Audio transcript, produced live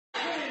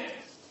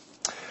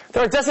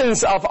There are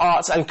dozens of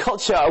arts and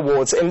culture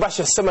awards in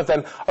Russia. Some of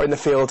them are in the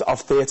field of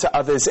theatre,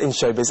 others in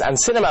showbiz and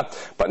cinema.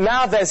 But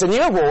now there's a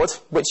new award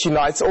which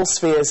unites all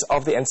spheres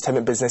of the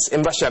entertainment business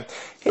in Russia.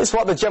 Here's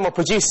what the general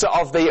producer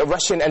of the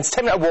Russian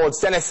Entertainment Awards,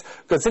 Denis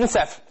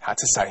Godzintsev, had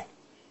to say.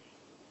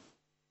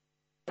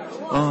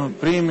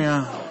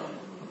 Премия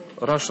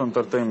Russian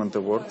Entertainment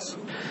Awards.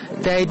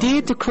 The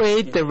idea to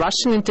create the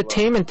Russian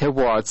Entertainment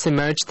Awards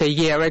emerged a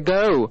year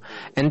ago,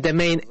 and the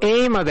main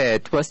aim of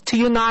it was to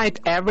unite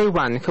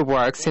everyone who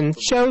works in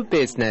show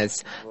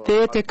business,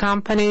 theatre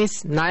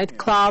companies,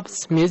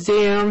 nightclubs,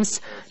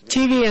 museums,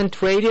 TV and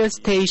radio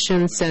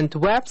stations and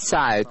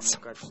websites.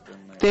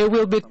 There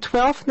will be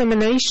 12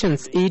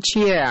 nominations each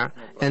year,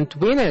 and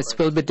winners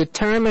will be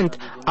determined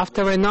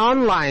after an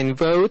online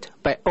vote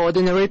by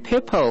ordinary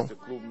people.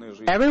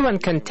 Everyone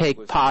can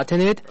take part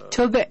in it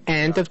till the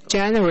end of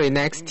January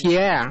next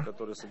year.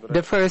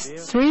 The first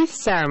 3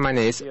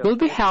 ceremonies will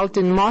be held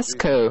in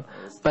Moscow,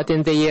 but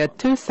in the year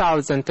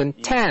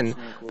 2010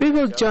 we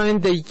will join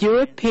the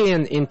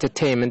European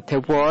Entertainment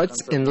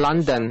Awards in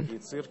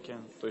London.